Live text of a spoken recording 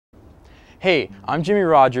Hey, I'm Jimmy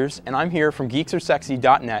Rogers, and I'm here from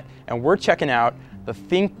geeksorsexy.net, and we're checking out the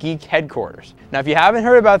ThinkGeek headquarters. Now, if you haven't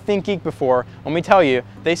heard about ThinkGeek before, let me tell you,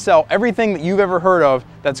 they sell everything that you've ever heard of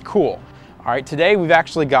that's cool. All right, today we've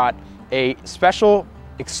actually got a special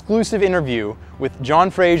exclusive interview with John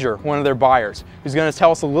Fraser, one of their buyers, who's going to tell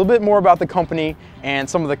us a little bit more about the company and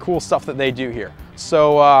some of the cool stuff that they do here.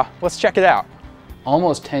 So let's check it out.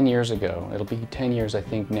 Almost 10 years ago, it'll be 10 years I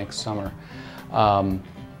think next summer,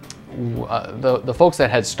 the folks that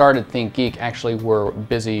had started ThinkGeek actually were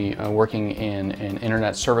busy working in an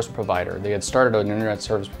internet service provider. They had started an internet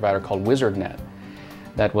service provider called WizardNet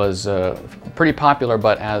that was pretty popular,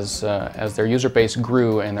 but as their user base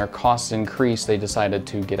grew and their costs increased, they decided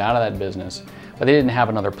to get out of that business. But they didn't have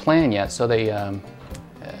another plan yet, so they,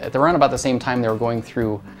 at around about the same time they were going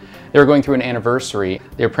through an anniversary.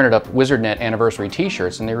 They printed up WizardNet anniversary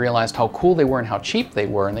t-shirts, and they realized how cool they were and how cheap they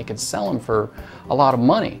were, and they could sell them for a lot of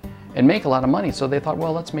money and make a lot of money. So they thought,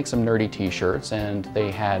 well, let's make some nerdy t-shirts, and they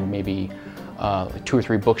had maybe 2 or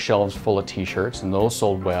 3 bookshelves full of t-shirts, and those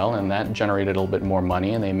sold well, and that generated a little bit more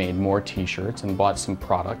money, and they made more t-shirts and bought some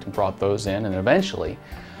product and brought those in, and eventually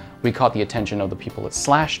we caught the attention of the people at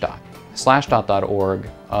Slashdot. Slashdot.org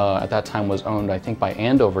at that time was owned, I think, by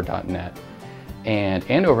Andover.net. And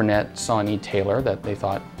Andover.net saw an e-tailer that they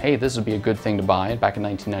thought, hey, this would be a good thing to buy back in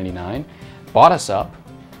 1999, bought us up,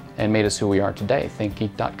 and made us who we are today,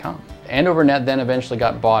 ThinkGeek.com. Andover.net then eventually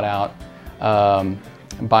got bought out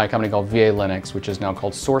by a company called VA Linux, which is now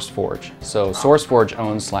called SourceForge. So SourceForge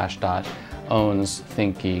owns Slashdot, owns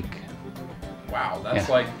ThinkGeek. Wow, that's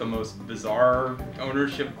like the most bizarre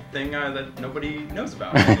ownership thing that nobody knows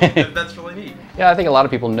about. That's really neat. Yeah, I think a lot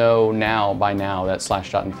of people know by now that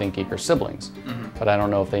Slashdot and ThinkGeek are siblings, but I don't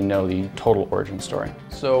know if they know the total origin story.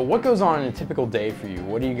 So what goes on in a typical day for you?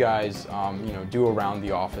 What do you guys do around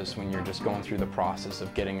the office when you're just going through the process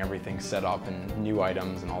of getting everything set up and new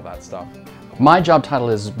items and all that stuff? My job title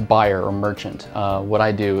is buyer or merchant. What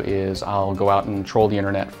I do is I'll go out and troll the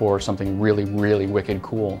internet for something really, really wicked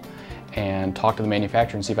cool and talk to the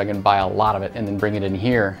manufacturer and see if I can buy a lot of it and then bring it in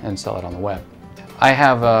here and sell it on the web. I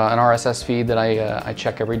have an RSS feed that I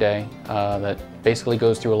check every day that basically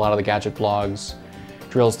goes through a lot of the gadget blogs,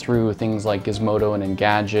 drills through things like Gizmodo and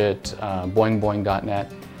Engadget,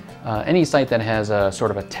 boingboing.net, any site that has a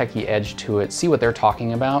sort of a techie edge to it, see what they're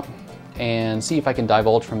talking about, and see if I can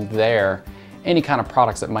divulge from there any kind of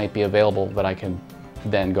products that might be available that I can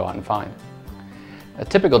then go out and find. A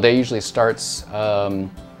typical day usually starts,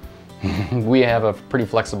 we have a pretty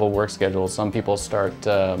flexible work schedule. Some people start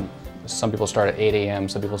at 8 a.m.,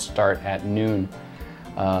 some people start at noon.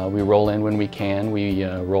 We roll in when we can, we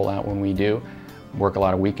roll out when we do. Work a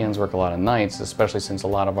lot of weekends, work a lot of nights, especially since a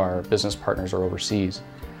lot of our business partners are overseas.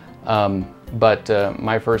 But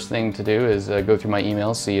my first thing to do is go through my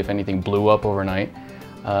emails, see if anything blew up overnight.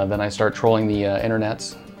 Then I start trolling the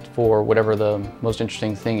internets for whatever the most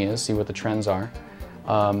interesting thing is, see what the trends are.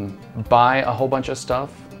 Buy a whole bunch of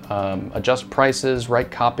stuff. Adjust prices,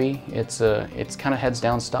 write copy. It's kind of heads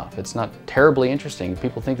down stuff. It's not terribly interesting.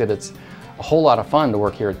 People think that it's a whole lot of fun to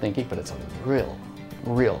work here at ThinkGeek, but it's a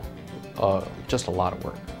real, just a lot of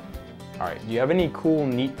work. All right, do you have any cool,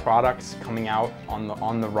 neat products coming out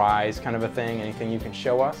on the rise kind of a thing? Anything you can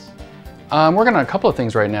show us? I'm working on a couple of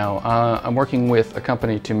things right now. I'm working with a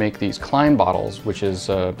company to make these Klein bottles, which is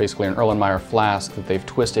basically an Erlenmeyer flask that they've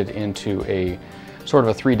twisted into a sort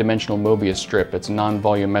of a 3-dimensional Mobius strip. It's a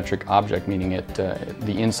non-volumetric object, meaning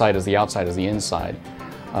the inside is the outside is the inside.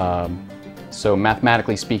 So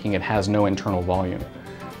mathematically speaking, it has no internal volume.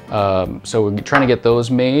 So we're trying to get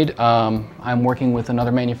those made. I'm working with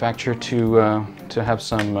another manufacturer to have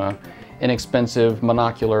some inexpensive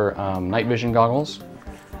monocular night vision goggles.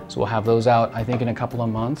 So we'll have those out, I think, in a couple of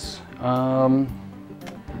months.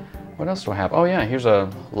 What else do I have? Oh yeah, here's a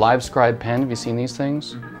LiveScribe pen. Have you seen these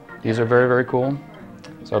things? These are very, very cool.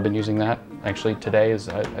 So I've been using that. Actually, today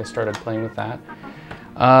I started playing with that.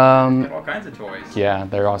 All kinds of toys. Yeah,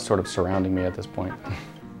 they're all sort of surrounding me at this point.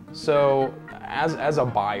 So, as a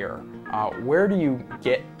buyer, where do you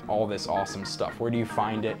get all this awesome stuff? Where do you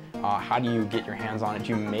find it? How do you get your hands on it? Do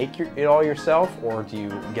you make it all yourself, or do you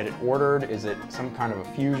get it ordered? Is it some kind of a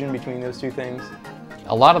fusion between those two things?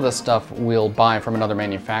 A lot of the stuff we'll buy from another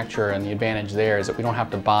manufacturer, and the advantage there is that we don't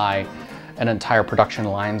have to buy an entire production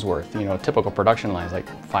line's worth. You know, a typical production line is like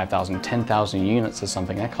 5,000, 10,000 units of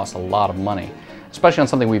something. That costs a lot of money, especially on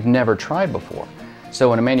something we've never tried before. So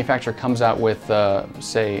when a manufacturer comes out with,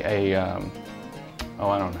 say, a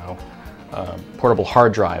portable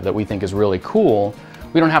hard drive that we think is really cool,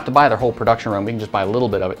 we don't have to buy their whole production run. We can just buy a little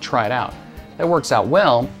bit of it, try it out. That works out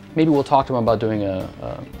well. Maybe we'll talk to them about doing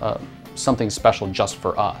something special just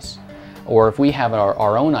for us. Or if we have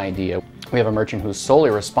our own idea, we have a merchant who's solely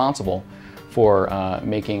responsible for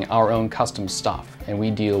making our own custom stuff. And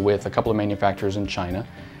we deal with a couple of manufacturers in China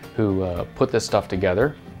who put this stuff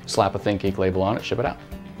together, slap a ThinkGeek label on it, ship it out.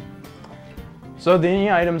 So are there any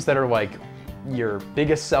items that are like your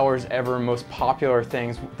biggest sellers ever, most popular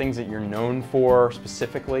things that you're known for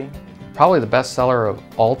specifically? Probably the best seller of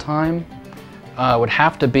all time would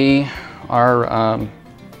have to be our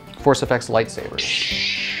Force FX lightsabers.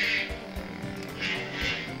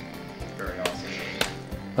 Very awesome.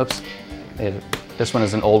 Oops. This one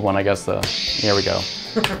is an old one, I guess. Here we go.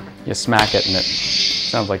 You smack it and it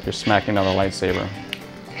sounds like you're smacking another lightsaber.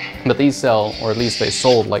 But these sell, or at least they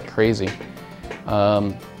sold like crazy.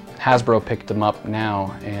 Hasbro picked them up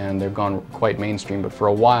now and they've gone quite mainstream, but for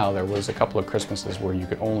a while there was a couple of Christmases where you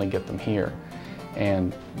could only get them here.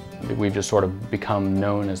 And we've just sort of become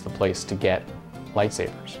known as the place to get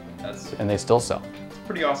lightsabers. And they still sell. It's a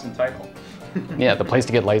pretty awesome title. Yeah, the place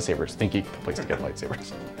to get lightsabers. ThinkGeek, the place to get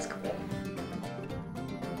lightsabers. That's cool.